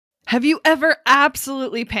Have you ever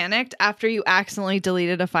absolutely panicked after you accidentally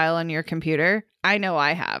deleted a file on your computer? I know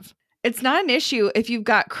I have. It's not an issue if you've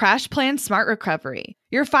got CrashPlan Smart Recovery.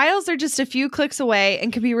 Your files are just a few clicks away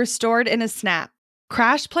and can be restored in a snap.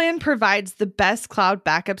 CrashPlan provides the best cloud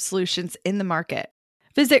backup solutions in the market.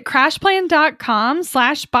 Visit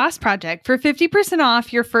crashplan.com/bossproject for 50%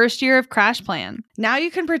 off your first year of CrashPlan. Now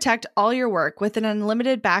you can protect all your work with an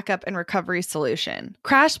unlimited backup and recovery solution.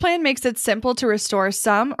 CrashPlan makes it simple to restore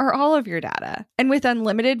some or all of your data. And with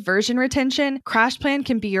unlimited version retention, CrashPlan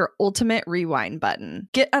can be your ultimate rewind button.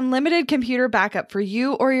 Get unlimited computer backup for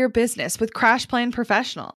you or your business with CrashPlan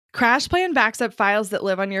Professional. CrashPlan backs up files that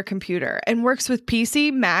live on your computer and works with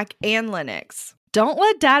PC, Mac, and Linux. Don't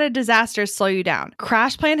let data disasters slow you down.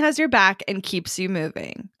 CrashPlan has your back and keeps you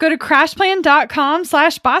moving. Go to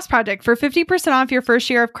crashplan.com/bossproject for 50% off your first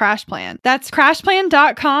year of CrashPlan. That's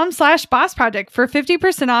crashplan.com/bossproject for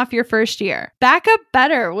 50% off your first year. Back up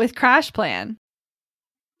better with CrashPlan.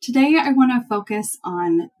 Today, I want to focus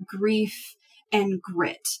on grief and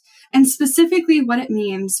grit, and specifically what it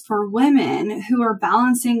means for women who are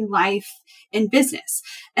balancing life and business,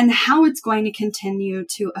 and how it's going to continue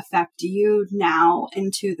to affect you now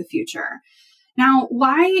into the future. Now,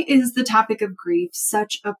 why is the topic of grief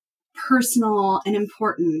such a personal and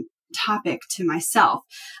important topic to myself?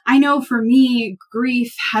 I know for me,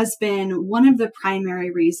 grief has been one of the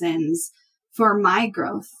primary reasons for my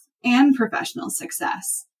growth and professional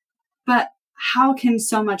success. But how can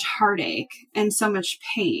so much heartache and so much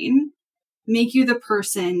pain make you the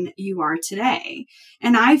person you are today?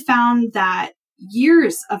 And I found that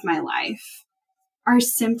years of my life are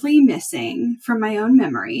simply missing from my own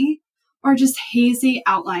memory or just hazy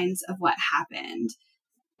outlines of what happened.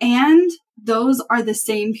 And those are the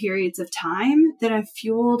same periods of time that have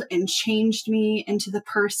fueled and changed me into the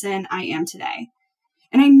person I am today.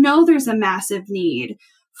 And I know there's a massive need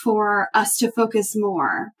for us to focus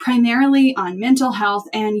more primarily on mental health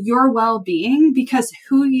and your well-being, because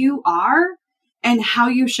who you are and how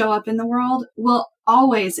you show up in the world will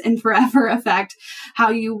always and forever affect how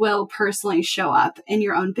you will personally show up in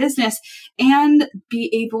your own business and be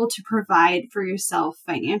able to provide for yourself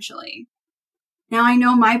financially. Now, I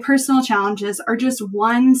know my personal challenges are just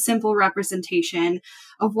one simple representation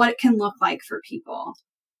of what it can look like for people.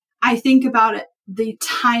 I think about it, the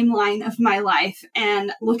timeline of my life,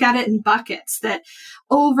 and look at it in buckets that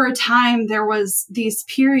over time there was these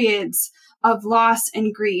periods of loss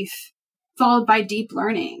and grief followed by deep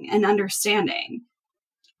learning and understanding.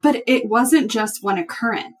 But it wasn't just one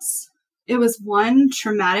occurrence. It was one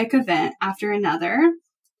traumatic event after another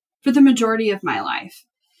for the majority of my life.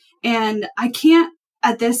 And I can't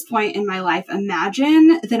at this point in my life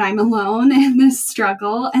imagine that I'm alone in this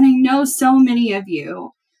struggle. And I know so many of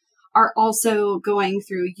you are also going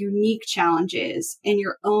through unique challenges in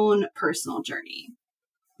your own personal journey.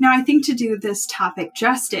 Now, I think to do this topic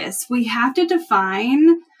justice, we have to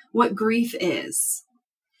define what grief is.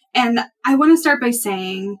 And I want to start by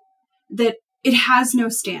saying that it has no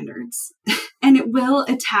standards and it will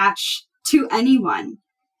attach to anyone.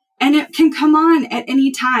 And it can come on at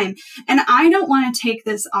any time. And I don't want to take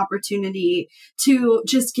this opportunity to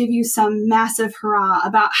just give you some massive hurrah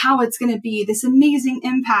about how it's going to be this amazing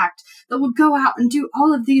impact that will go out and do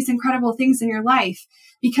all of these incredible things in your life,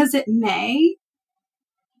 because it may,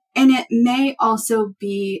 and it may also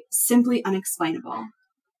be simply unexplainable.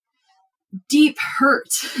 Deep hurt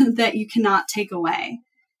that you cannot take away.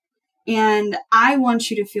 And I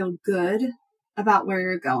want you to feel good about where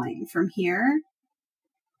you're going from here.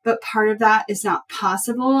 But part of that is not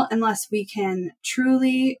possible unless we can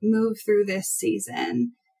truly move through this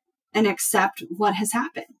season and accept what has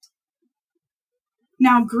happened.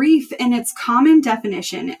 Now, grief in its common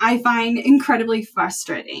definition, I find incredibly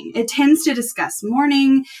frustrating. It tends to discuss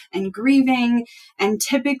mourning and grieving, and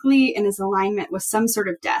typically in its alignment with some sort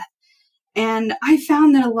of death. And I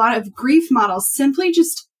found that a lot of grief models simply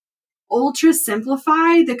just ultra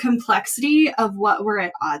simplify the complexity of what we're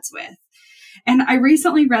at odds with. And I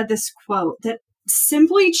recently read this quote that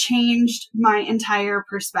simply changed my entire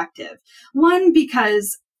perspective. One,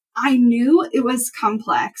 because I knew it was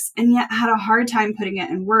complex and yet had a hard time putting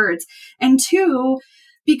it in words. And two,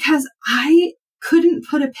 because I couldn't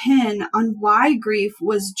put a pin on why grief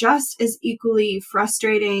was just as equally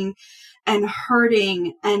frustrating and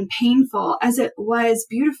hurting and painful as it was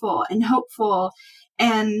beautiful and hopeful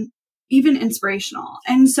and even inspirational.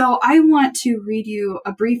 And so I want to read you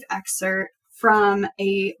a brief excerpt from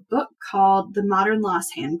a book called The Modern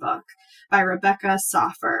Loss Handbook by Rebecca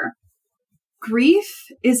Soffer. Grief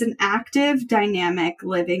is an active, dynamic,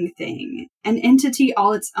 living thing, an entity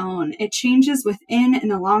all its own. It changes within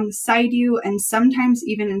and alongside you, and sometimes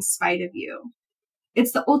even in spite of you.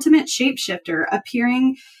 It's the ultimate shapeshifter,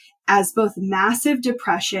 appearing as both massive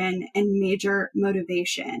depression and major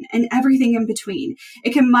motivation, and everything in between.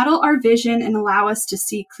 It can muddle our vision and allow us to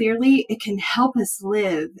see clearly. It can help us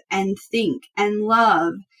live and think and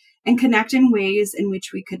love and connect in ways in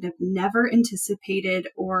which we could have never anticipated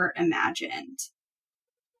or imagined.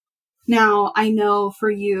 Now, I know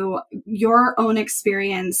for you, your own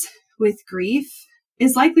experience with grief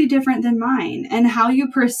is likely different than mine, and how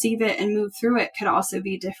you perceive it and move through it could also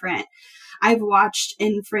be different. I've watched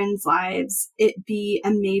in friends' lives it be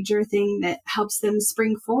a major thing that helps them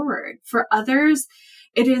spring forward. For others,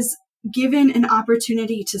 it is given an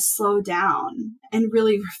opportunity to slow down and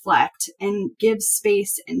really reflect and give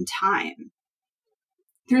space and time.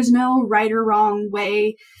 There's no right or wrong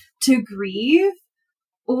way to grieve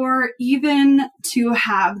or even to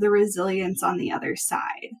have the resilience on the other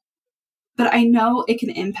side. But I know it can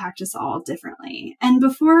impact us all differently. And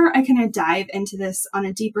before I kind of dive into this on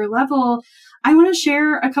a deeper level, I want to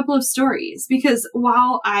share a couple of stories, because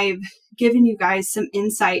while I've given you guys some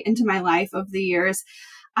insight into my life over the years,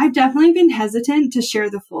 I've definitely been hesitant to share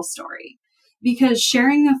the full story, because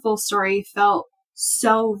sharing the full story felt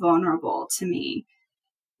so vulnerable to me.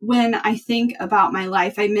 When I think about my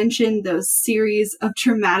life, I mentioned those series of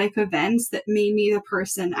traumatic events that made me the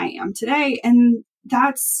person I am today. And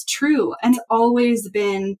that's true. And it's always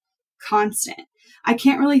been constant. I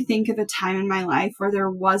can't really think of a time in my life where there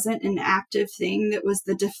wasn't an active thing that was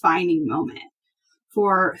the defining moment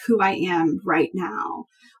for who I am right now,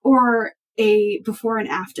 or a before and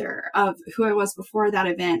after of who I was before that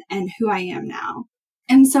event and who I am now.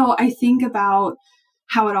 And so I think about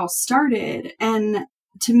how it all started, and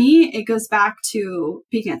to me, it goes back to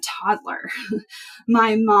being a toddler.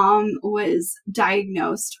 My mom was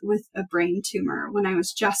diagnosed with a brain tumor when I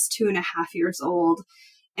was just 2.5 years old,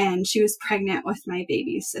 and she was pregnant with my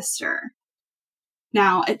baby sister.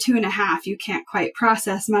 Now, at 2.5, you can't quite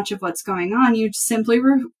process much of what's going on. You simply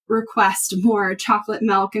request more chocolate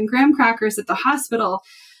milk and graham crackers at the hospital.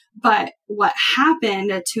 But what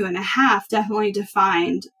happened at 2.5 definitely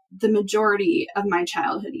defined the majority of my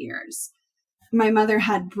childhood years. My mother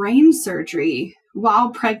had brain surgery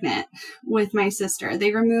while pregnant with my sister.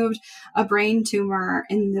 They removed a brain tumor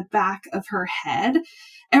in the back of her head.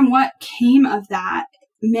 And what came of that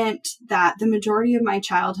meant that the majority of my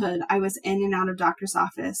childhood, I was in and out of doctor's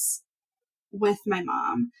office with my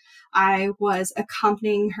mom. I was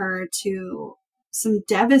accompanying her to some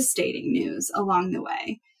devastating news along the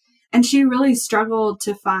way. And she really struggled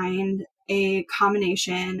to find a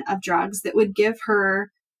combination of drugs that would give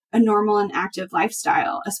her a normal and active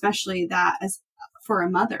lifestyle, especially that as for a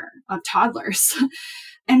mother of toddlers.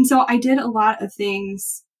 And so I did a lot of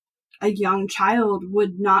things a young child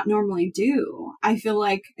would not normally do. I feel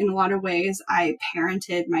like in a lot of ways, I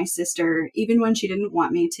parented my sister, even when she didn't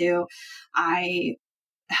want me to. I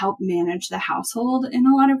helped manage the household in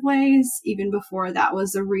a lot of ways, even before that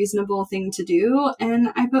was a reasonable thing to do. And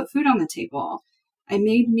I put food on the table. I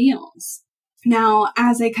made meals. Now,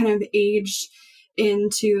 as I kind of aged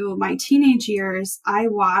into my teenage years, I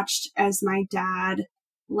watched as my dad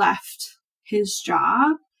left his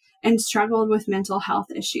job and struggled with mental health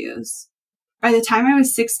issues. By the time I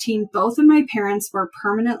was 16, both of my parents were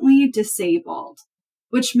permanently disabled,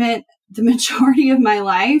 which meant the majority of my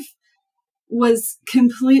life was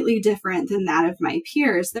completely different than that of my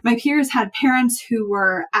peers. My peers had parents who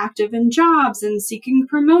were active in jobs and seeking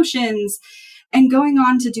promotions and going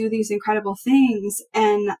on to do these incredible things.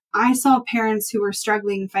 And I saw parents who were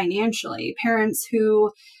struggling financially, parents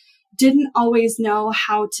who didn't always know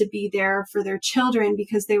how to be there for their children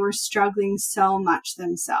because they were struggling so much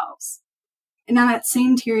themselves. And in that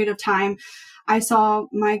same period of time, I saw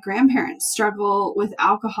my grandparents struggle with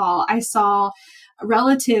alcohol. I saw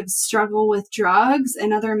relatives struggle with drugs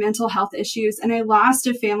and other mental health issues. And I lost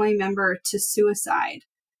a family member to suicide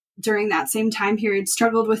during that same time period,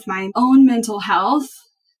 struggled with my own mental health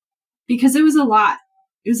because it was a lot.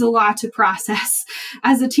 It was a lot to process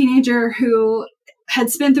as a teenager who had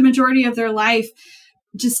spent the majority of their life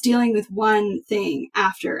just dealing with one thing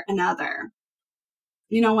after another.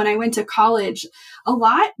 You know, when I went to college, a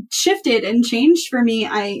lot shifted and changed for me.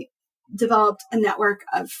 I developed a network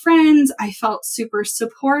of friends. I felt super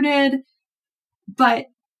supported, but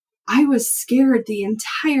I was scared the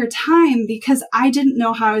entire time because I didn't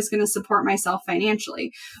know how I was going to support myself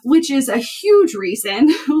financially, which is a huge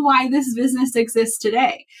reason why this business exists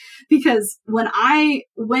today. Because when I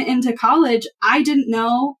went into college, I didn't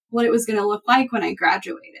know what it was going to look like when I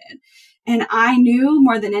graduated. And I knew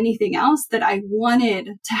more than anything else that I wanted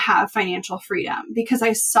to have financial freedom because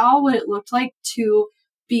I saw what it looked like to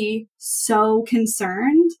be so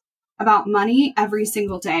concerned about money every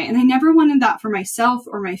single day. And I never wanted that for myself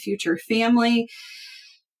or my future family.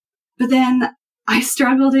 But then I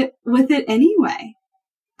struggled with it anyway.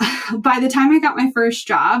 By the time I got my first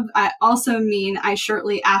job, I also mean I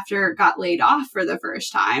shortly after got laid off for the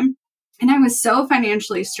first time. And I was so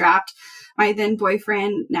financially strapped. My then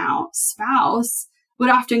boyfriend, now spouse, would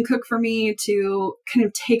often cook for me to kind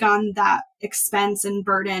of take on that expense and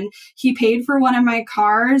burden. He paid for one of my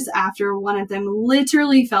cars after one of them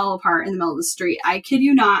literally fell apart in the middle of the street. I kid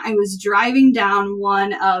you not. I was driving down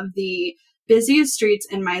one of the busiest streets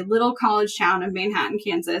in my little college town of Manhattan,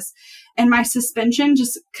 Kansas, and my suspension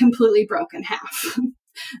just completely broke in half.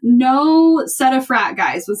 No set of frat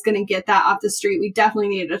guys was going to get that off the street. We definitely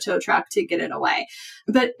needed a tow truck to get it away.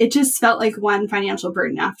 But it just felt like one financial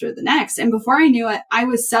burden after the next. And before I knew it, I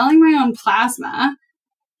was selling my own plasma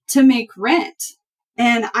to make rent.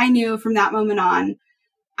 And I knew from that moment on,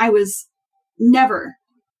 I was never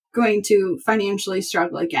going to financially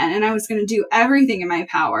struggle again. And I was going to do everything in my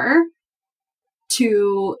power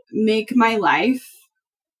to make my life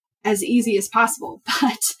as easy as possible.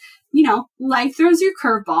 But you know, life throws you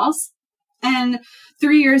curveballs. And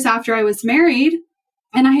 3 years after I was married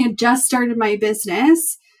and I had just started my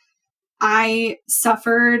business, I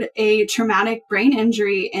suffered a traumatic brain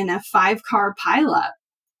injury in a 5-car pileup.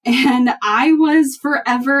 And I was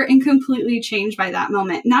forever and completely changed by that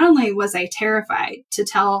moment. Not only was I terrified to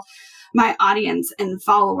tell my audience and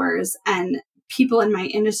followers and people in my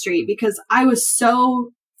industry because I was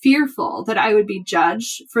so fearful that I would be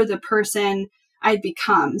judged for the person I'd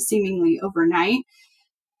become seemingly overnight.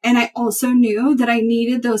 And I also knew that I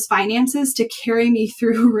needed those finances to carry me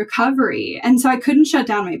through recovery. And so I couldn't shut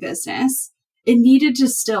down my business. It needed to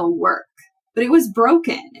still work, but it was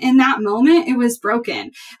broken. In that moment, it was broken.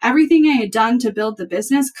 Everything I had done to build the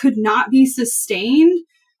business could not be sustained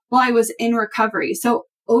while I was in recovery. So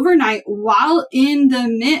overnight, while in the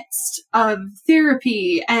midst of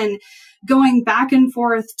therapy and going back and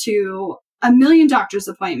forth to a million doctor's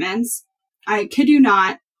appointments, I kid you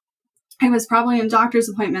not, I was probably in doctor's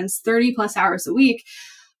appointments 30 plus hours a week.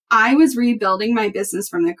 I was rebuilding my business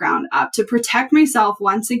from the ground up to protect myself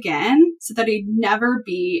once again so that I'd never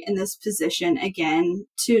be in this position again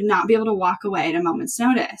to not be able to walk away at a moment's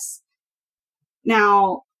notice.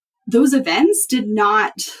 Now, those events did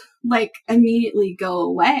not immediately go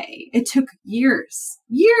away. It took years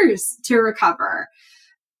to recover.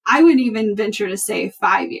 I would even venture to say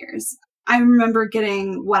 5 years. I remember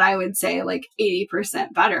getting what I would say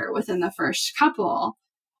 80% better within the first couple,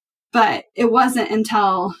 but it wasn't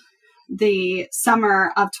until the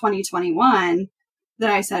summer of 2021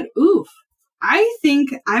 that I said, oof, I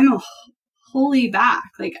think I'm wholly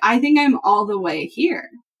back. I think I'm all the way here.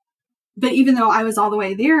 But even though I was all the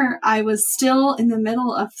way there, I was still in the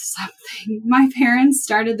middle of something. My parents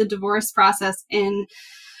started the divorce process in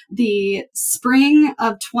the spring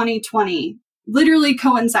of 2020. Literally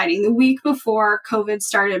coinciding the week before COVID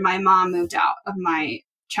started, my mom moved out of my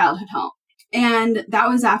childhood home. And that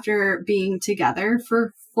was after being together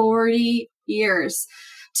for 40 years.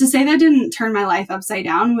 To say that didn't turn my life upside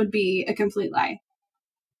down would be a complete lie.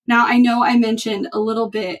 Now, I know I mentioned a little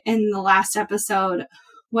bit in the last episode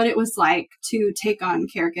what it was like to take on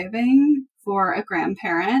caregiving for a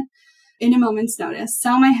grandparent in a moment's notice,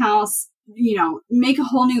 sell my house, make a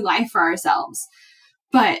whole new life for ourselves.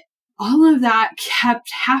 But all of that kept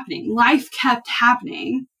happening. Life kept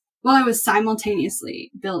happening while I was simultaneously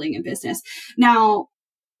building a business. Now,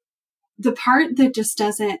 the part that just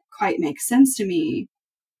doesn't quite make sense to me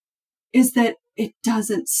is that it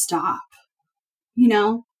doesn't stop.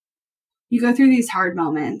 You go through these hard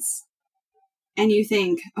moments and you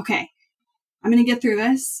think, okay, I'm going to get through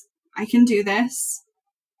this. I can do this.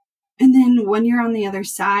 And then when you're on the other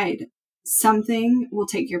side, something will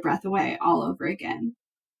take your breath away all over again.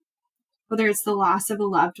 Whether it's the loss of a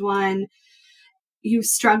loved one, you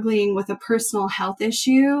struggling with a personal health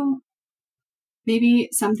issue, maybe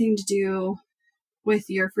something to do with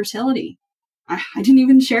your fertility. I didn't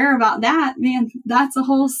even share about that. Man, that's a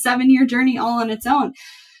whole 7-year journey all on its own.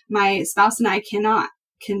 My spouse and I cannot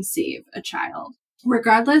conceive a child.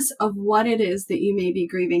 Regardless of what it is that you may be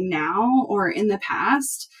grieving now or in the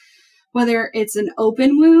past, whether it's an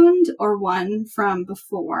open wound or one from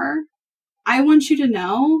before, I want you to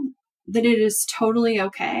know that it is totally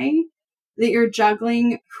okay that you're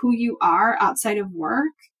juggling who you are outside of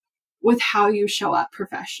work with how you show up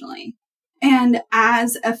professionally. And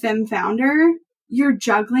as a FEM founder, you're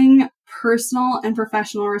juggling personal and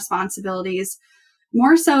professional responsibilities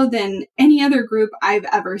more so than any other group I've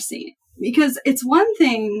ever seen. Because it's one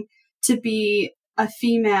thing to be a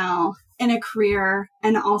female in a career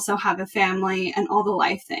and also have a family and all the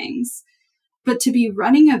life things. But to be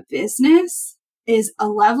running a business is a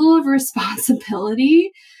level of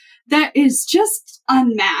responsibility that is just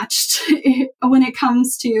unmatched when it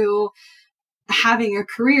comes to having a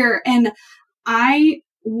career. And I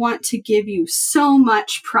want to give you so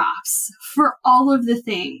much props for all of the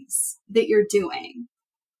things that you're doing.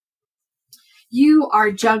 You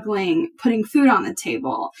are juggling putting food on the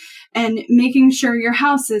table and making sure your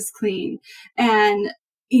house is clean and,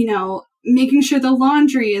 making sure the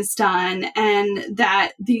laundry is done and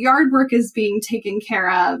that the yard work is being taken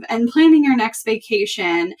care of and planning your next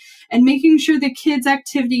vacation and making sure the kids'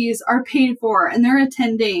 activities are paid for and they're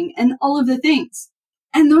attending and all of the things.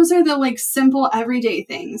 And those are the simple everyday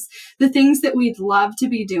things, the things that we'd love to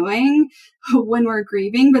be doing when we're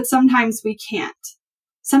grieving, but sometimes we can't.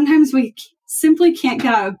 Sometimes we simply can't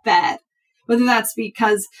get out of bed, whether that's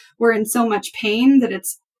because we're in so much pain that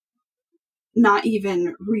it's not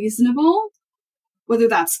even reasonable, whether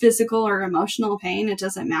that's physical or emotional pain, it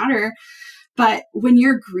doesn't matter. But when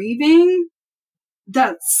you're grieving,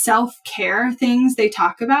 the self-care things they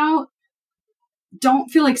talk about don't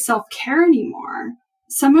feel like self-care anymore.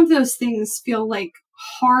 Some of those things feel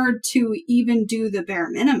hard to even do the bare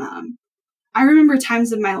minimum. I remember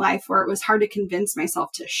times in my life where it was hard to convince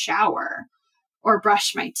myself to shower or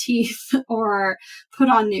brush my teeth or put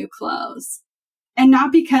on new clothes. And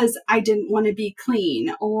not because I didn't want to be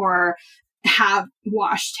clean or have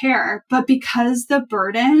washed hair, but because the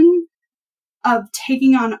burden of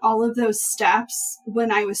taking on all of those steps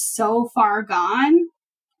when I was so far gone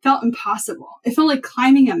felt impossible. It felt like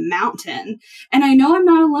climbing a mountain. And I know I'm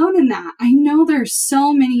not alone in that. I know there's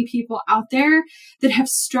so many people out there that have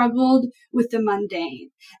struggled with the mundane.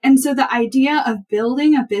 And so the idea of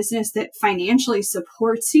building a business that financially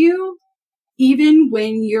supports you, even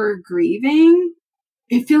when you're grieving,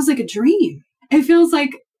 it feels like a dream. It feels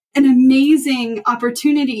like an amazing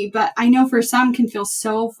opportunity, but I know for some can feel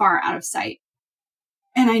so far out of sight.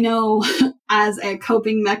 And I know as a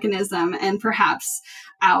coping mechanism and perhaps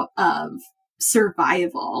out of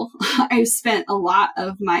survival, I've spent a lot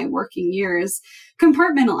of my working years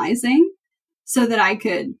compartmentalizing so that I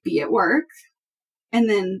could be at work and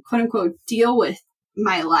then quote unquote deal with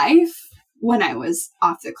my life when I was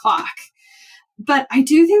off the clock. But I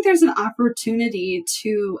do think there's an opportunity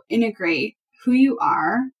to integrate who you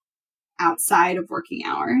are outside of working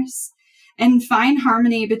hours and find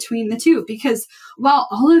harmony between the two. Because while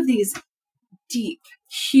all of these deep,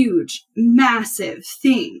 huge, massive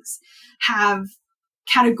things have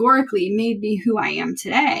categorically made me who I am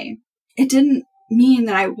today, it didn't mean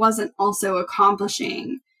that I wasn't also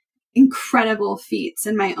accomplishing incredible feats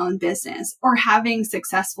in my own business or having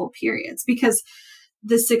successful periods. Because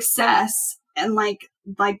the success and like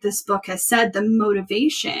this book has said, the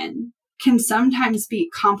motivation can sometimes be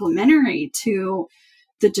complementary to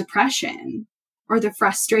the depression or the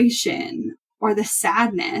frustration or the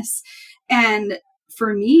sadness. And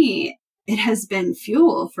for me, it has been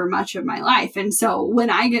fuel for much of my life. And so when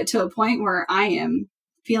I get to a point where I am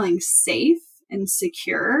feeling safe and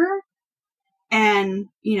secure and,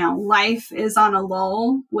 life is on a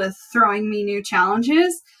lull with throwing me new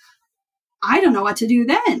challenges, I don't know what to do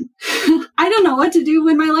then. I don't know what to do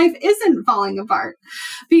when my life isn't falling apart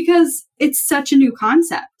because it's such a new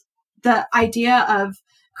concept. The idea of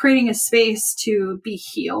creating a space to be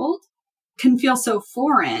healed can feel so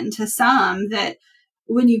foreign to some that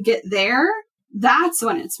when you get there, that's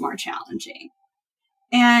when it's more challenging.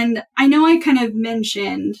 And I know I kind of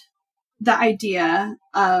mentioned the idea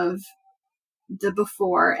of the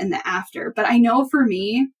before and the after, but I know for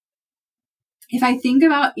me, if I think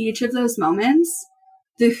about each of those moments,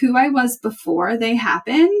 the who I was before they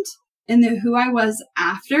happened and the who I was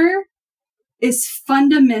after is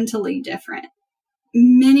fundamentally different.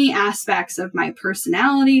 Many aspects of my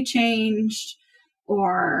personality changed,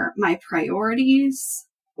 or my priorities,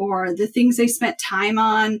 or the things I spent time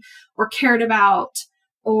on, or cared about,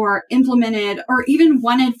 or implemented, or even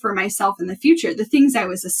wanted for myself in the future. The things I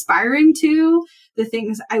was aspiring to, the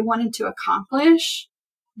things I wanted to accomplish,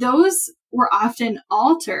 those were often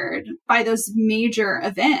altered by those major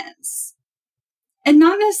events. And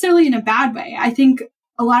not necessarily in a bad way. I think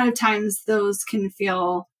a lot of times those can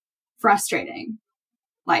feel frustrating.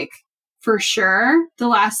 Like, for sure, the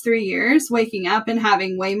last 3 years, waking up and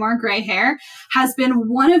having way more gray hair has been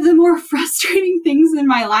one of the more frustrating things in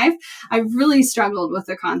my life. I've really struggled with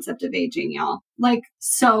the concept of aging, y'all.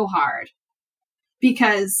 So hard.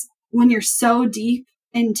 Because when you're so deep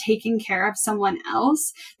in taking care of someone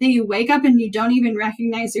else that you wake up and you don't even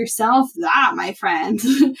recognize yourself, that, my friend,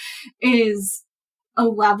 is a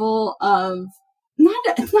level of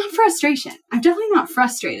it's not frustration. I'm definitely not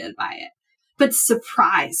frustrated by it, but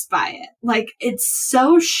surprised by it. Like, it's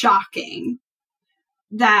so shocking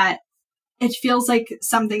that it feels like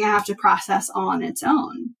something I have to process all on its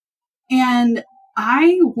own. And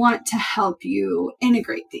I want to help you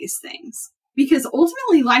integrate these things, because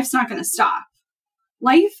ultimately life's not going to stop.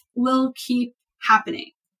 Life will keep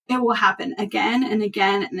happening. It will happen again and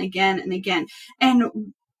again and again and again.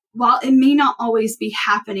 And while it may not always be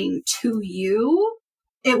happening to you,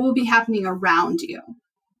 it will be happening around you.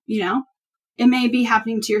 You know, it may be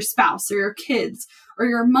happening to your spouse or your kids or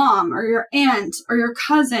your mom or your aunt or your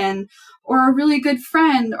cousin or a really good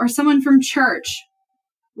friend or someone from church.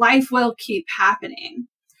 Life will keep happening.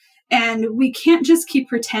 And we can't just keep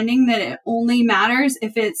pretending that it only matters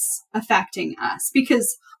if it's affecting us,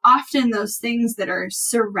 because often those things that are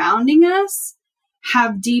surrounding us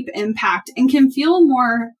have deep impact and can feel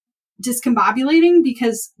more discombobulating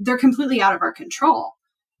because they're completely out of our control.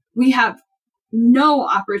 We have no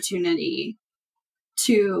opportunity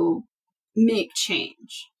to make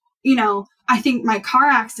change. You know, I think my car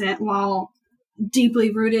accident, while deeply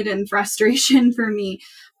rooted in frustration for me,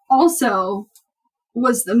 also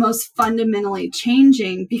was the most fundamentally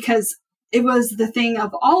changing, because it was the thing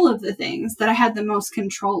of all of the things that I had the most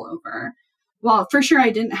control over. Well, for sure, I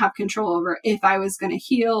didn't have control over if I was going to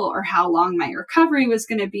heal or how long my recovery was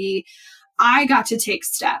going to be. I got to take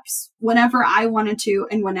steps whenever I wanted to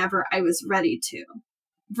and whenever I was ready to,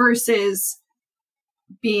 versus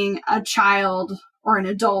being a child or an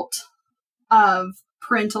adult of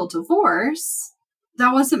parental divorce.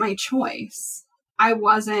 That wasn't my choice. I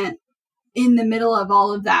wasn't in the middle of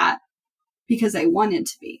all of that because I wanted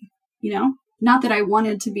to be, you know, not that I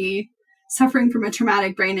wanted to be suffering from a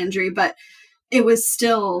traumatic brain injury, but it was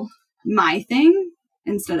still my thing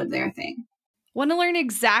instead of their thing. Want to learn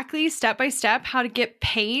exactly step by step how to get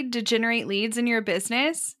paid to generate leads in your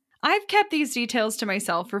business? I've kept these details to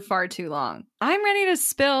myself for far too long. I'm ready to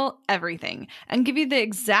spill everything and give you the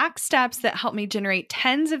exact steps that help me generate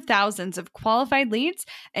tens of thousands of qualified leads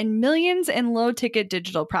and millions in low-ticket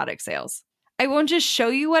digital product sales. I won't just show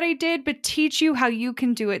you what I did, but teach you how you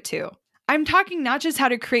can do it too. I'm talking not just how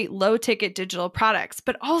to create low-ticket digital products,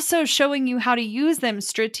 but also showing you how to use them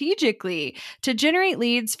strategically to generate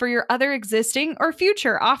leads for your other existing or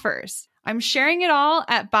future offers. I'm sharing it all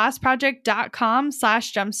at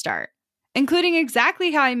bossproject.com/jumpstart, including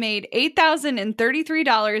exactly how I made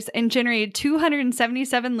 $8,033 and generated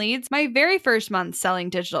 277 leads my very first month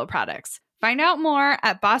selling digital products. Find out more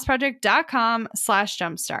at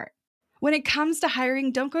bossproject.com/jumpstart. When it comes to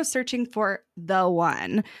hiring, don't go searching for the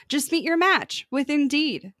one. Just meet your match with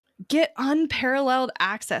Indeed. Get unparalleled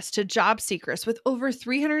access to job seekers with over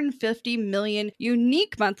 350 million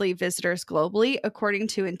unique monthly visitors globally, according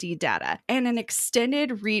to Indeed data, and an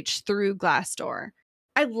extended reach through Glassdoor.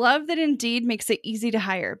 I love that Indeed makes it easy to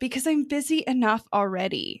hire because I'm busy enough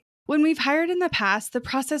already. When we've hired in the past, the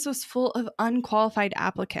process was full of unqualified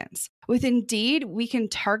applicants. With Indeed, we can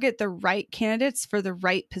target the right candidates for the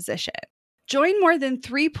right position. Join more than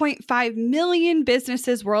 3.5 million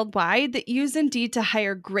businesses worldwide that use Indeed to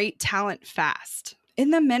hire great talent fast.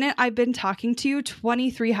 In the minute I've been talking to you,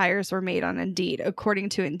 23 hires were made on Indeed, according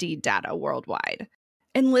to Indeed data worldwide.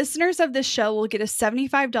 And listeners of this show will get a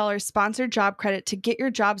 $75 sponsored job credit to get your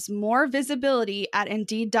jobs more visibility at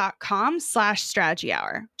Indeed.com/Strategy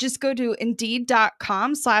Hour. Just go to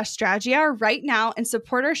Indeed.com/Strategy Hour right now and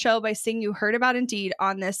support our show by saying you heard about Indeed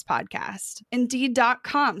on this podcast.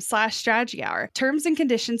 Indeed.com/Strategy Hour. Terms and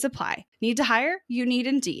conditions apply. Need to hire? You need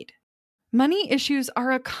Indeed. Money issues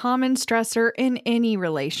are a common stressor in any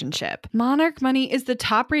relationship. Monarch Money is the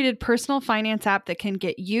top-rated personal finance app that can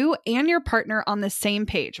get you and your partner on the same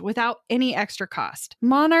page without any extra cost.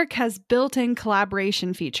 Monarch has built-in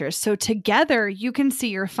collaboration features, so together you can see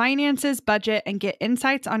your finances, budget, and get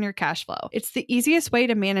insights on your cash flow. It's the easiest way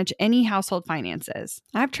to manage any household finances.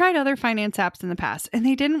 I've tried other finance apps in the past, and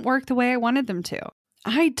they didn't work the way I wanted them to.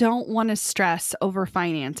 I don't want to stress over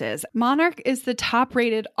finances. Monarch is the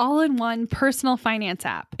top-rated all-in-one personal finance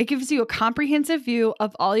app. It gives you a comprehensive view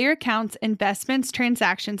of all your accounts, investments,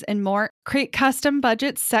 transactions, and more. Create custom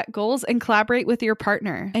budgets, set goals, and collaborate with your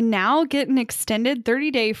partner. And now get an extended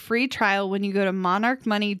 30-day free trial when you go to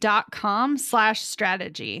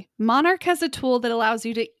monarchmoney.com/strategy. Monarch has a tool that allows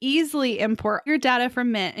you to easily import your data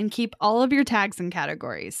from Mint and keep all of your tags and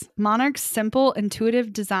categories. Monarch's simple,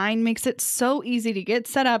 intuitive design makes it so easy to get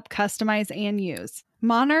set up, customize, and use.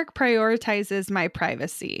 Monarch prioritizes my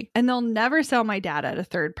privacy, and they'll never sell my data to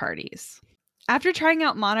third parties. After trying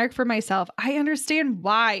out Monarch for myself, I understand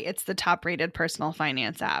why it's the top-rated personal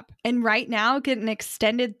finance app. And right now, get an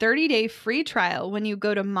extended 30-day free trial when you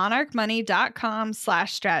go to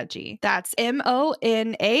monarchmoney.com/strategy. That's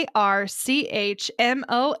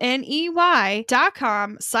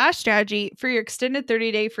MONARCHMONEY.com/strategy for your extended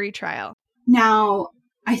 30-day free trial. Now,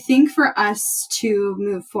 I think for us to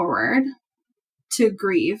move forward, to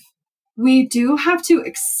grieve, we do have to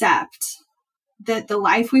accept that the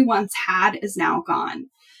life we once had is now gone.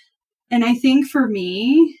 And I think for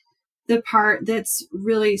me, the part that's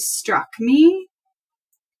really struck me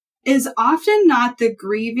is often not the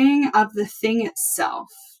grieving of the thing itself,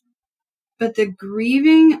 but the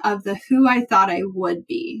grieving of the who I thought I would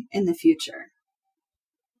be in the future.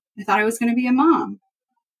 I thought I was going to be a mom.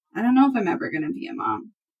 I don't know if I'm ever going to be a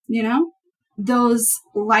mom, you know? Those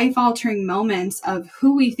life-altering moments of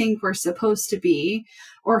who we think we're supposed to be,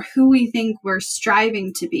 or who we think we're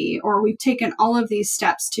striving to be, or we've taken all of these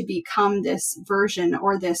steps to become this version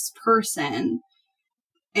or this person.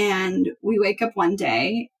 And we wake up one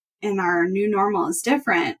day and our new normal is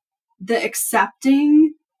different. The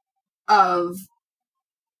accepting of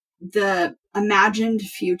the imagined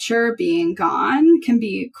future being gone can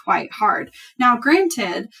be quite hard. Now,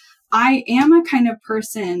 granted, I am a kind of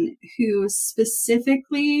person who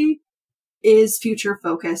specifically is future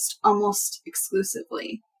focused almost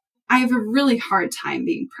exclusively. I have a really hard time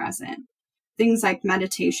being present. Things like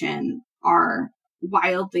meditation are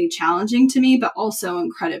wildly challenging to me, but also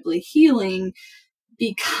incredibly healing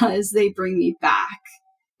because they bring me back.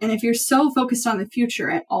 And if you're so focused on the future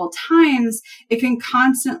at all times, it can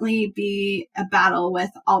constantly be a battle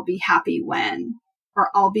with I'll be happy when, or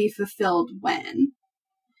I'll be fulfilled when.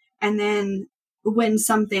 And then when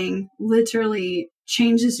something literally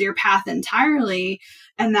changes your path entirely,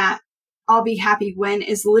 and that I'll be happy when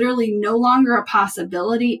is literally no longer a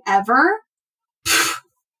possibility ever,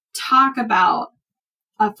 talk about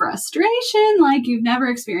a frustration like you've never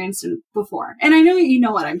experienced before. And I know you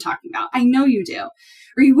know what I'm talking about. I know you do,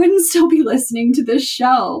 or you wouldn't still be listening to this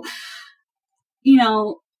show. You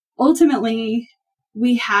know, ultimately,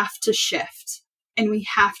 we have to shift and we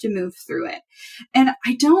have to move through it. And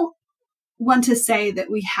I don't want to say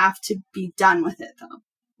that we have to be done with it, though.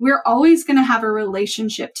 We're always going to have a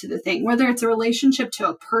relationship to the thing, whether it's a relationship to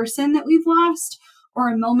a person that we've lost or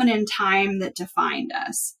a moment in time that defined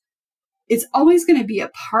us. It's always going to be a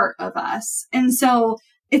part of us. And so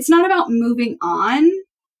it's not about moving on.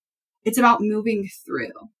 It's about moving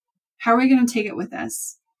through. How are we going to take it with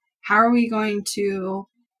us? How are we going to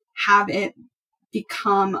have it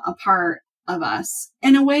become a part of us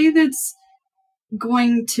in a way that's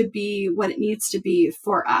going to be what it needs to be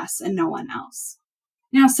for us and no one else?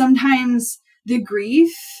 Now, sometimes the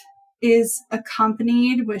grief is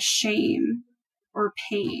accompanied with shame or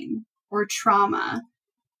pain or trauma.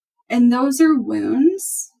 And those are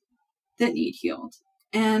wounds that need healed.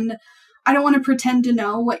 And I don't want to pretend to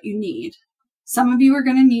know what you need. Some of you are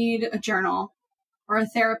going to need a journal or a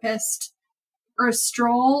therapist or a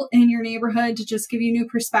stroll in your neighborhood to just give you new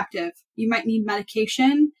perspective. You might need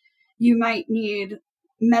medication. You might need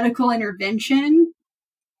medical intervention.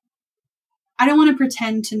 I don't want to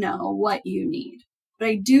pretend to know what you need, but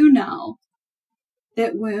I do know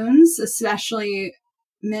that wounds, especially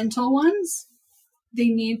mental ones, they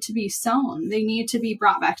need to be sewn. They need to be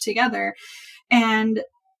brought back together. And,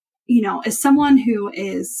 you know, as someone who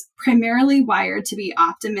is primarily wired to be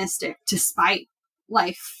optimistic, despite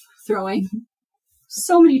life throwing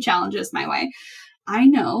so many challenges my way, I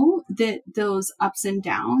know that those ups and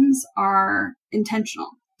downs are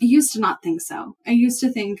intentional. I used to not think so. I used to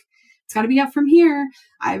think it's got to be up from here.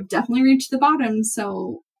 I've definitely reached the bottom,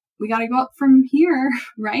 so we got to go up from here,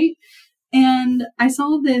 right? And I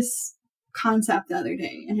saw this concept the other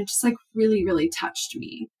day, and it just like really, really touched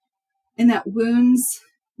me. And that wounds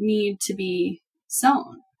need to be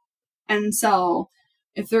sewn. And so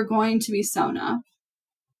if they're going to be sewn up,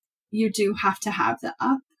 you do have to have the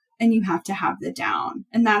up and you have to have the down.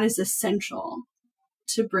 And that is essential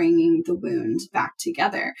to bringing the wound back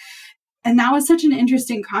together. And that was such an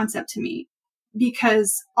interesting concept to me,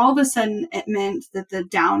 because all of a sudden it meant that the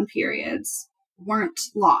down periods weren't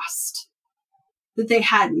lost, that they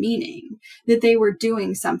had meaning, that they were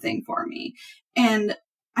doing something for me. And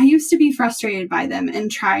I used to be frustrated by them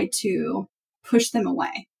and try to push them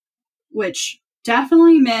away, which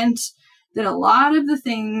definitely meant that a lot of the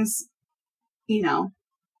things, 2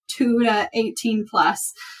 to 18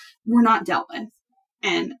 plus, were not dealt with.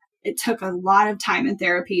 And it took a lot of time in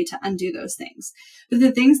therapy to undo those things. But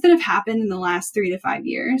the things that have happened in the last 3 to 5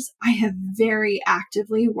 years, I have very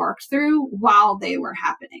actively worked through while they were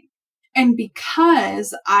happening. And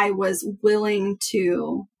because I was willing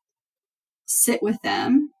to sit with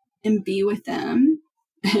them and be with them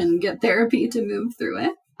and get therapy to move through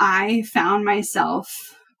it, I found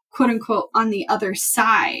myself, quote unquote, on the other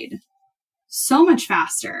side so much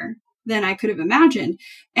faster than I could have imagined,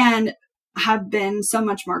 and have been so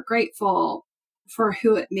much more grateful for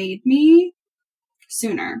who it made me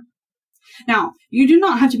sooner. Now, you do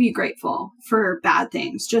not have to be grateful for bad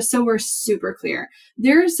things, just so we're super clear.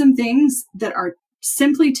 There are some things that are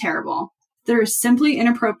simply terrible, that are simply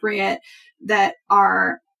inappropriate, that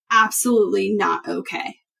are absolutely not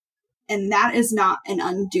okay. And that is not an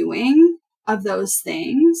undoing of those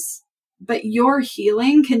things, but your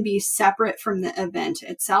healing can be separate from the event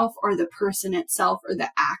itself or the person itself or the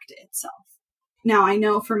act itself. Now, I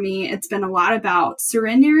know for me, it's been a lot about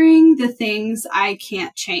surrendering the things I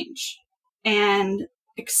can't change and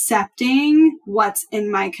accepting what's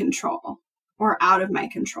in my control or out of my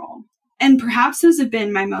control. And perhaps those have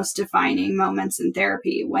been my most defining moments in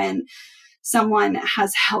therapy, when someone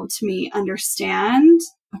has helped me understand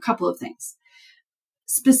a couple of things.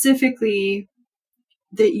 Specifically,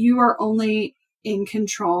 that you are only in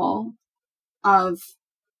control of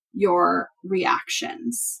your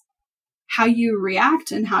reactions, how you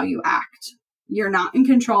react and how you act. You're not in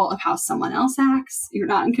control of how someone else acts. You're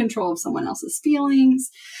not in control of someone else's feelings.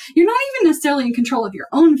 You're not even necessarily in control of your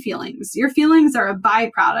own feelings. Your feelings are a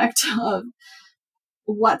byproduct of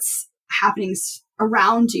what's happening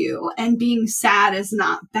around you, and being sad is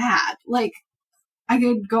not bad. Like, I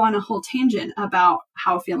could go on a whole tangent about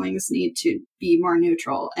how feelings need to be more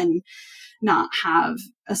neutral and not have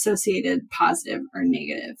associated positive or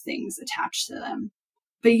negative things attached to them.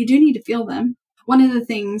 But you do need to feel them. One of the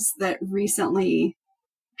things that recently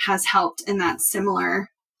has helped in that similar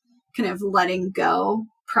kind of letting go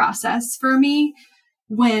process for me,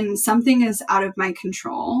 when something is out of my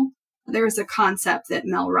control, there's a concept that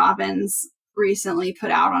Mel Robbins recently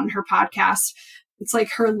put out on her podcast. It's like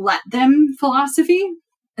her let them philosophy,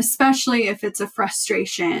 especially if it's a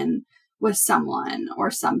frustration with someone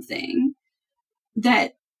or something,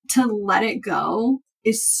 that to let it go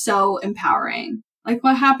is so empowering. Like,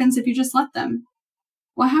 what happens if you just let them?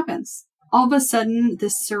 What happens? All of a sudden,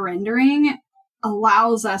 this surrendering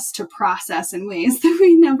allows us to process in ways that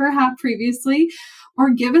we never have previously,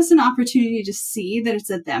 or give us an opportunity to see that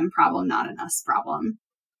it's a them problem, not an us problem.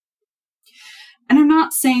 And I'm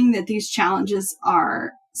not saying that these challenges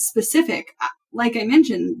are specific. Like I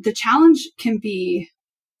mentioned, the challenge can be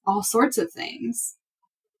all sorts of things.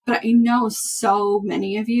 But I know so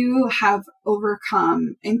many of you have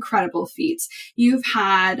overcome incredible feats. You've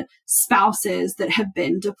had spouses that have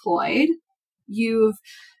been deployed. You've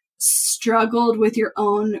struggled with your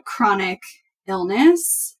own chronic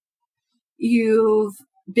illness. You've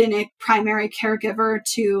been a primary caregiver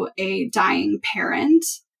to a dying parent.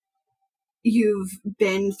 You've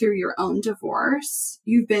been through your own divorce.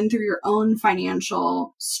 You've been through your own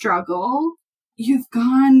financial struggle. You've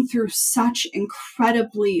gone through such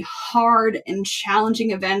incredibly hard and challenging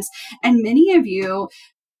events, and many of you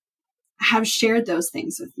have shared those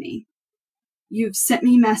things with me. You've sent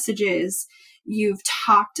me messages. You've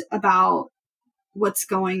talked about what's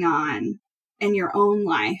going on in your own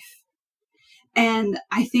life. And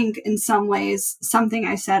I think in some ways, something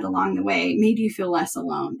I said along the way made you feel less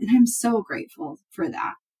alone. And I'm so grateful for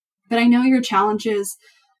that. But I know your challenges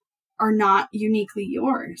are not uniquely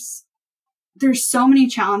yours. There's so many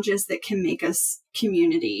challenges that can make us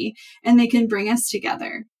community, and they can bring us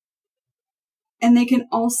together. And they can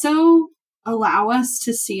also allow us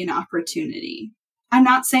to see an opportunity. I'm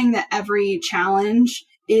not saying that every challenge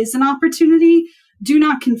is an opportunity. Do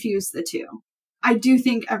not confuse the two. I do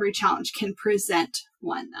think every challenge can present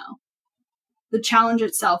one, though. The challenge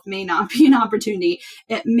itself may not be an opportunity.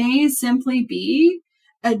 It may simply be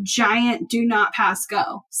a giant do not pass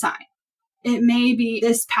go sign. It may be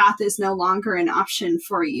this path is no longer an option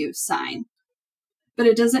for you sign. But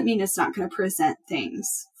it doesn't mean it's not going to present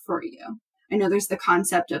things for you. I know there's the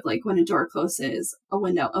concept of like when a door closes, a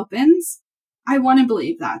window opens. I want to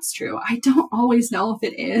believe that's true. I don't always know if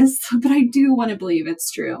it is, but I do want to believe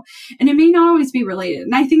it's true. And it may not always be related.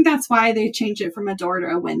 And I think that's why they changed it from a door to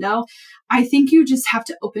a window. I think you just have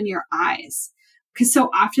to open your eyes, because so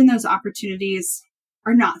often those opportunities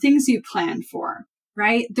are not things you plan for,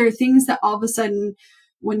 right? They're things that all of a sudden,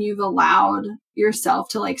 when you've allowed yourself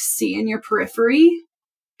to like see in your periphery,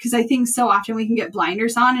 because I think so often we can get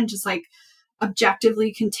blinders on and just like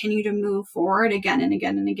objectively continue to move forward again and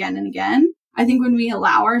again and again and again. I think when we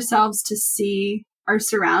allow ourselves to see our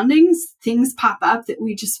surroundings, things pop up that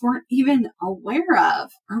we just weren't even aware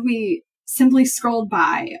of, or we simply scrolled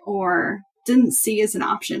by or didn't see as an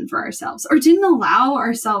option for ourselves, or didn't allow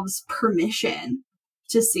ourselves permission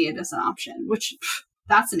to see it as an option, which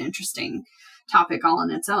that's an interesting topic all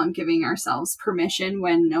on its own, giving ourselves permission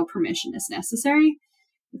when no permission is necessary.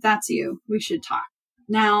 If that's you, we should talk.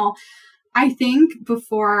 Now, I think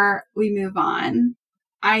before we move on,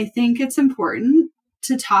 I think it's important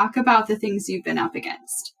to talk about the things you've been up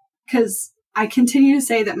against, because I continue to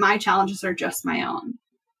say that my challenges are just my own.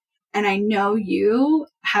 And I know you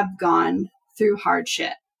have gone through hard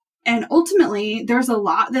shit. And ultimately, there's a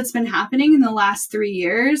lot that's been happening in the last 3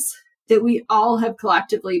 years that we all have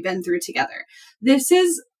collectively been through together. This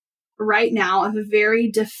is right now a very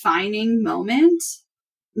defining moment,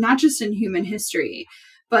 not just in human history,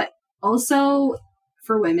 but also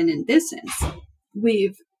for women in business.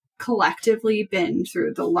 We've collectively been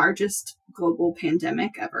through the largest global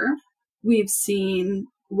pandemic ever. We've seen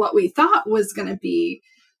what we thought was going to be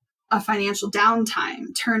a financial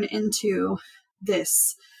downtime turn into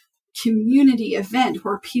this community event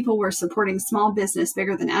where people were supporting small business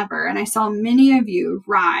bigger than ever. And I saw many of you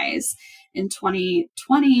rise in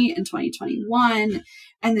 2020 and 2021.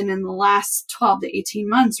 And then in the last 12 to 18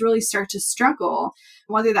 months, really start to struggle,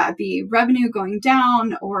 whether that be revenue going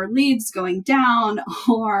down or leads going down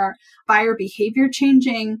or buyer behavior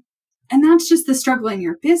changing. And that's just the struggle in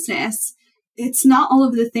your business. It's not all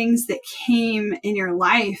of the things that came in your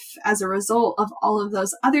life as a result of all of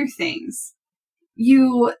those other things.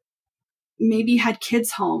 You maybe had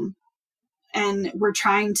kids home and were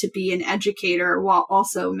trying to be an educator while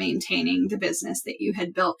also maintaining the business that you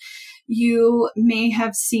had built. You may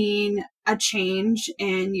have seen a change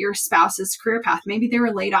in your spouse's career path. Maybe they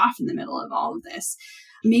were laid off in the middle of all of this.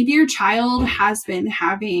 Maybe your child has been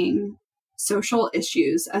having social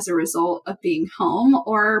issues as a result of being home,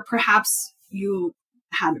 or perhaps you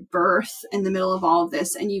had birth in the middle of all of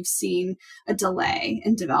this and you've seen a delay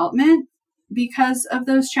in development because of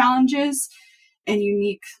those challenges and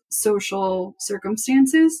unique social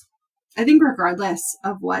circumstances. I think regardless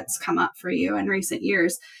of what's come up for you in recent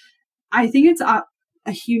years, I think it's a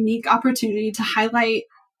unique opportunity to highlight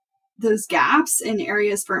those gaps and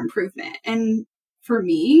areas for improvement. And for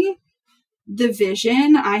me, the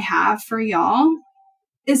vision I have for y'all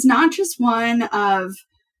is not just one of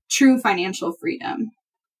true financial freedom,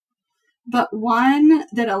 but one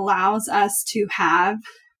that allows us to have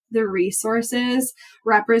the resources,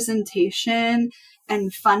 representation,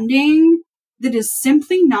 and funding that is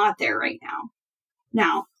simply not there right now.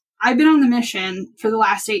 Now, I've been on the mission for the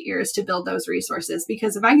last 8 years to build those resources,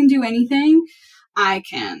 because if I can do anything, I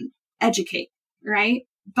can educate, right?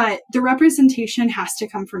 But the representation has to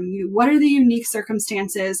come from you. What are the unique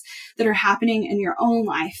circumstances that are happening in your own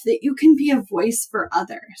life that you can be a voice for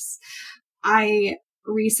others? I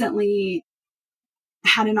recently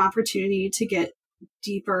had an opportunity to get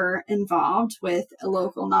deeper involved with a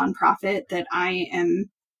local nonprofit that I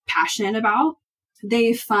am passionate about.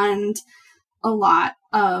 They fund a lot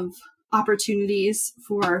of opportunities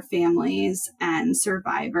for families and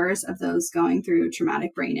survivors of those going through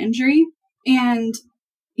traumatic brain injury. And,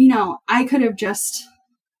 you know, I could have just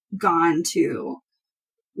gone to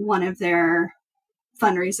one of their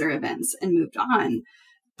fundraiser events and moved on.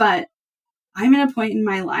 But I'm at a point in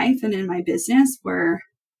my life and in my business where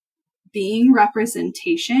being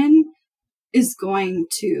representation is going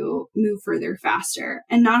to move further faster.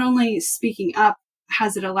 And not only speaking up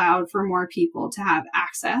has it allowed for more people to have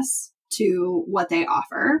access to what they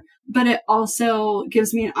offer, but it also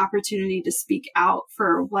gives me an opportunity to speak out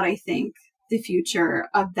for what I think the future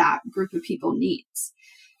of that group of people needs.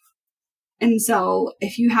 And so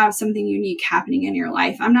if you have something unique happening in your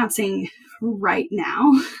life, I'm not saying right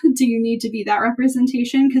now do you need to be that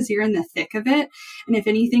representation, because you're in the thick of it. And if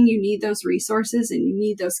anything, you need those resources and you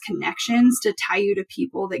need those connections to tie you to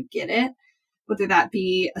people that get it, whether that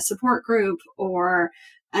be a support group or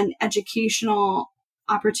an educational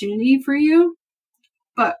opportunity for you.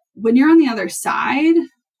 But when you're on the other side,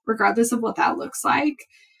 regardless of what that looks like,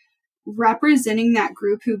 representing that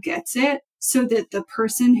group who gets it so that the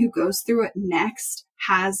person who goes through it next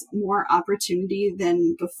has more opportunity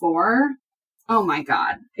than before. Oh my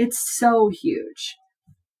God, it's so huge.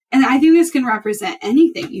 And I think this can represent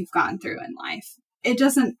anything you've gone through in life. It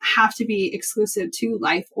doesn't have to be exclusive to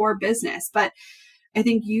life or business, but I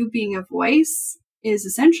think you being a voice is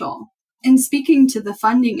essential. And speaking to the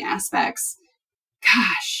funding aspects,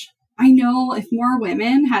 gosh, I know if more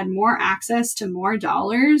women had more access to more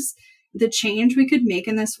dollars, the change we could make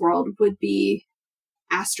in this world would be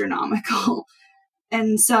astronomical.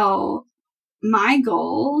 And so my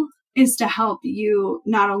goal is to help you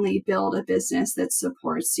not only build a business that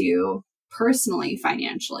supports you personally,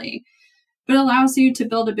 financially, but allows you to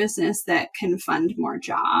build a business that can fund more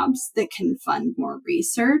jobs, that can fund more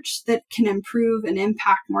research, that can improve and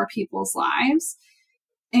impact more people's lives,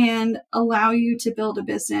 and allow you to build a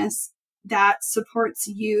business that supports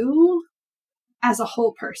you as a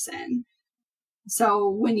whole person. So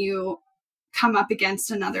when you come up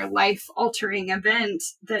against another life-altering event,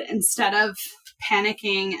 that instead of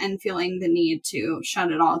panicking and feeling the need to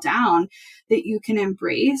shut it all down, that you can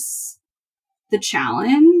embrace the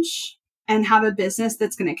challenge and have a business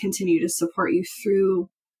that's going to continue to support you through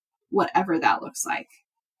whatever that looks like.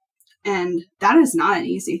 And that is not an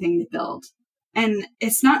easy thing to build. And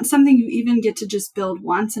it's not something you even get to just build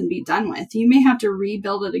once and be done with. You may have to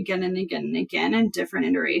rebuild it again and again and again in different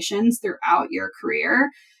iterations throughout your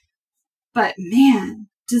career. But man,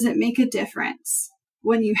 does it make a difference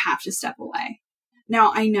when you have to step away.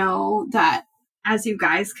 Now, I know that as you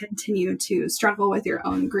guys continue to struggle with your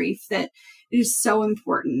own grief, that it is so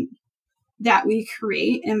important that we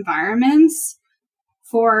create environments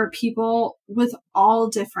for people with all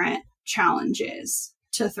different challenges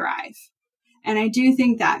to thrive. And I do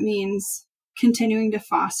think that means continuing to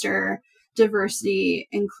foster diversity,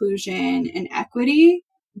 inclusion, and equity,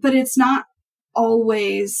 but it's not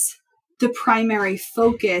always the primary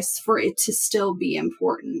focus for it to still be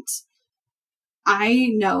important. I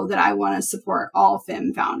know that I want to support all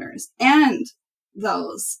FEM founders and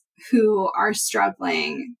those who are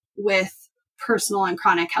struggling with personal and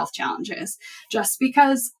chronic health challenges. Just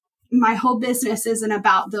because my whole business isn't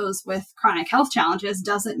about those with chronic health challenges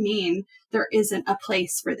doesn't mean there isn't a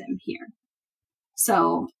place for them here.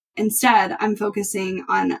 So instead, I'm focusing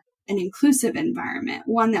on an inclusive environment,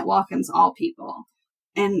 one that welcomes all people.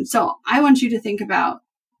 And so I want you to think about,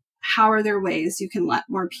 how are there ways you can let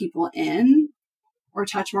more people in or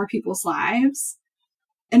touch more people's lives?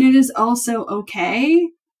 And it is also okay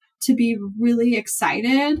to be really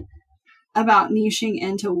excited about niching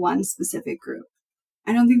into one specific group.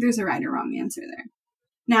 I don't think there's a right or wrong answer there.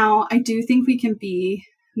 Now, I do think we can be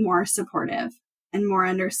more supportive and more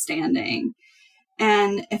understanding.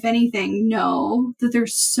 And if anything, know that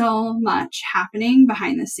there's so much happening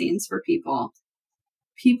behind the scenes for people.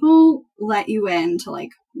 People let you into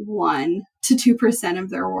like 1 to 2% of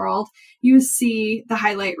their world. You see the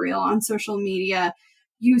highlight reel on social media.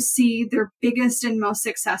 You see their biggest and most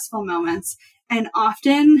successful moments. And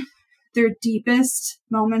often their deepest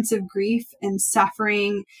moments of grief and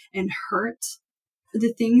suffering and hurt,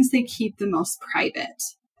 the things they keep the most private.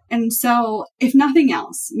 And so if nothing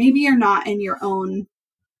else, maybe you're not in your own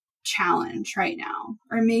challenge right now,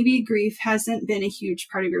 or maybe grief hasn't been a huge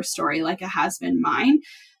part of your story like it has been mine.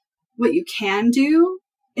 What you can do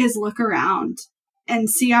is look around and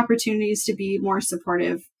see opportunities to be more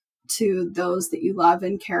supportive to those that you love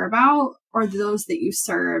and care about, or those that you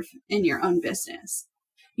serve in your own business.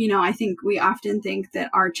 You know, I think we often think that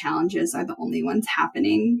our challenges are the only ones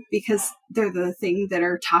happening because they're the thing that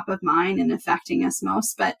are top of mind and affecting us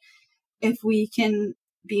most. But if we can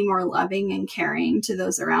be more loving and caring to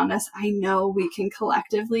those around us, I know we can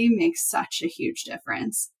collectively make such a huge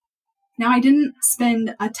difference. Now, I didn't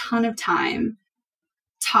spend a ton of time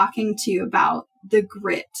talking to you about the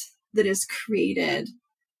grit that is created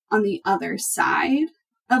on the other side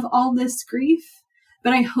of all this grief,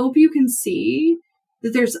 but I hope you can see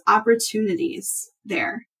that there's opportunities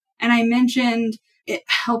there. And I mentioned it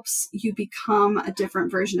helps you become a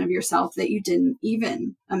different version of yourself that you didn't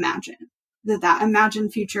even imagine. That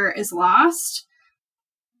imagined future is lost,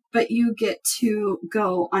 but you get to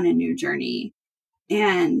go on a new journey.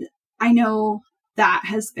 And I know that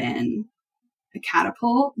has been a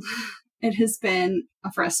catapult. It has been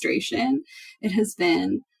a frustration. It has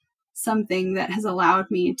been something that has allowed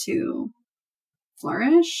me to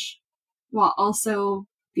flourish while also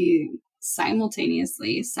be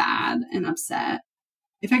simultaneously sad and upset.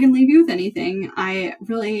 If I can leave you with anything, I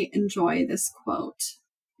really enjoy this quote,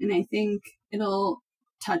 and I think it'll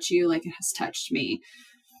touch you like it has touched me.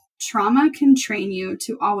 Trauma can train you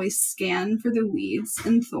to always scan for the weeds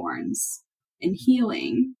and thorns. In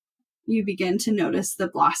healing, you begin to notice the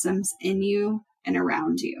blossoms in you and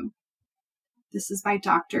around you. This is by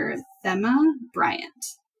Dr. Thema Bryant.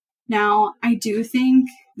 Now, I do think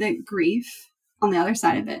that grief, on the other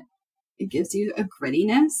side of it, it gives you a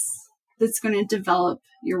grittiness that's going to develop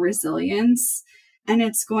your resilience, and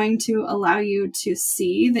it's going to allow you to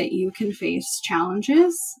see that you can face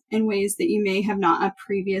challenges in ways that you may have not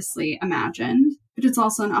previously imagined, but it's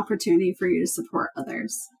also an opportunity for you to support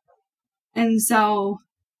others. And so,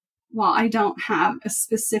 while I don't have a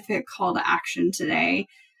specific call to action today,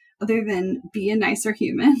 other than be a nicer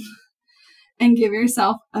human and give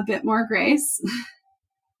yourself a bit more grace,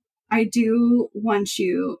 I do want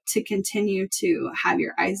you to continue to have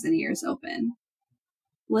your eyes and ears open.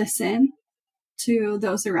 Listen to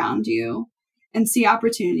those around you and see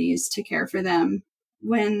opportunities to care for them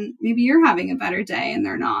when maybe you're having a better day and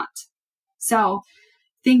they're not. So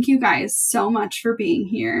thank you guys so much for being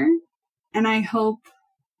here. And I hope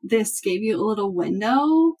this gave you a little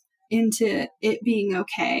window into it being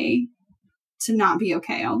okay to not be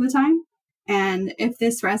okay all the time. And if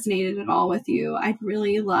this resonated at all with you, I'd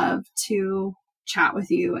really love to chat with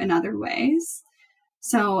you in other ways.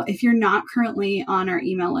 So if you're not currently on our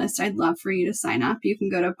email list, I'd love for you to sign up. You can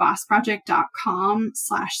go to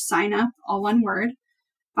bossproject.com/sign up, all one word,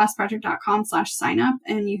 bossproject.com/sign up,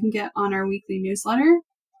 and you can get on our weekly newsletter.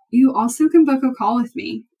 You also can book a call with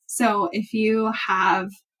me. So if you have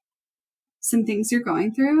some things you're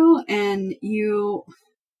going through and you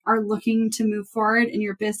are looking to move forward in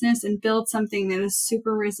your business and build something that is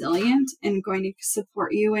super resilient and going to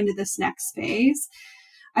support you into this next phase,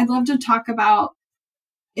 I'd love to talk about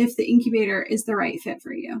if the incubator is the right fit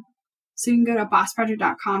for you. So you can go to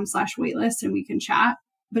bossproject.com/waitlist and we can chat.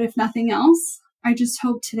 But if nothing else, I just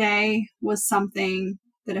hope today was something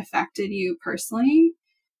that affected you personally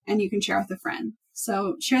and you can share with a friend.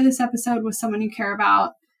 So share this episode with someone you care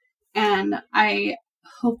about. And I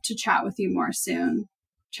hope to chat with you more soon.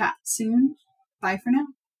 Chat soon. Bye for now.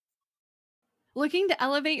 Looking to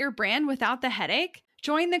elevate your brand without the headache?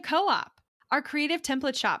 Join the Co-op, our creative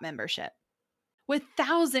template shop membership. With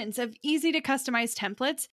thousands of easy to customize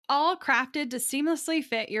templates, all crafted to seamlessly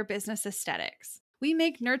fit your business aesthetics, we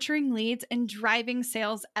make nurturing leads and driving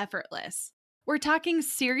sales effortless. We're talking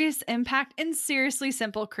serious impact and seriously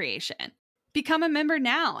simple creation. Become a member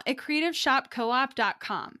now at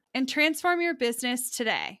creativeshopcoop.com and transform your business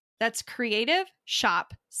today. That's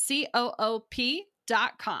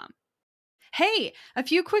creativeshopcoop.com. Hey, a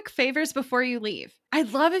few quick favors before you leave.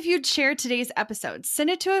 I'd love if you'd share today's episode, send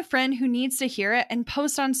it to a friend who needs to hear it, and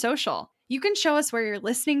post on social. You can show us where you're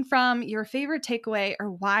listening from, your favorite takeaway,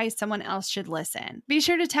 or why someone else should listen. Be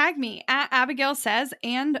sure to tag me at Abigail Says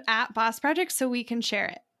and at Boss Project so we can share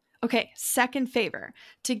it. Okay, second favor.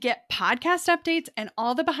 To get podcast updates and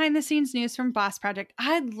all the behind the scenes news from Boss Project,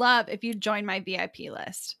 I'd love if you'd join my VIP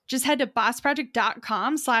list. Just head to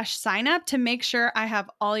bossproject.com/sign up to make sure I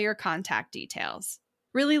have all your contact details.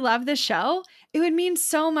 Really love the show? It would mean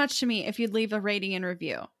so much to me if you'd leave a rating and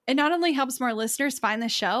review. It not only helps more listeners find the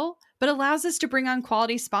show, but allows us to bring on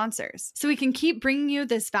quality sponsors so we can keep bringing you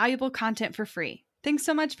this valuable content for free. Thanks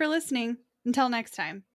so much for listening. Until next time.